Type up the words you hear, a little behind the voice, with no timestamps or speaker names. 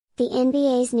The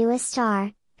NBA's newest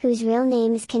star, whose real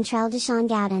name is Kentrell Deshaun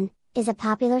Gowden, is a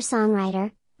popular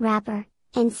songwriter, rapper,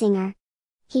 and singer.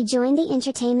 He joined the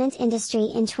entertainment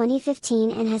industry in 2015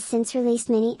 and has since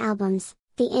released many albums.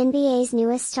 The NBA's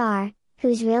newest star,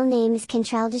 whose real name is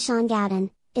Kentrell Deshaun Gowden,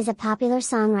 is a popular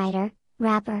songwriter,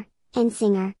 rapper, and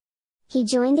singer. He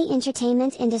joined the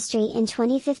entertainment industry in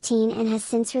 2015 and has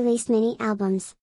since released many albums.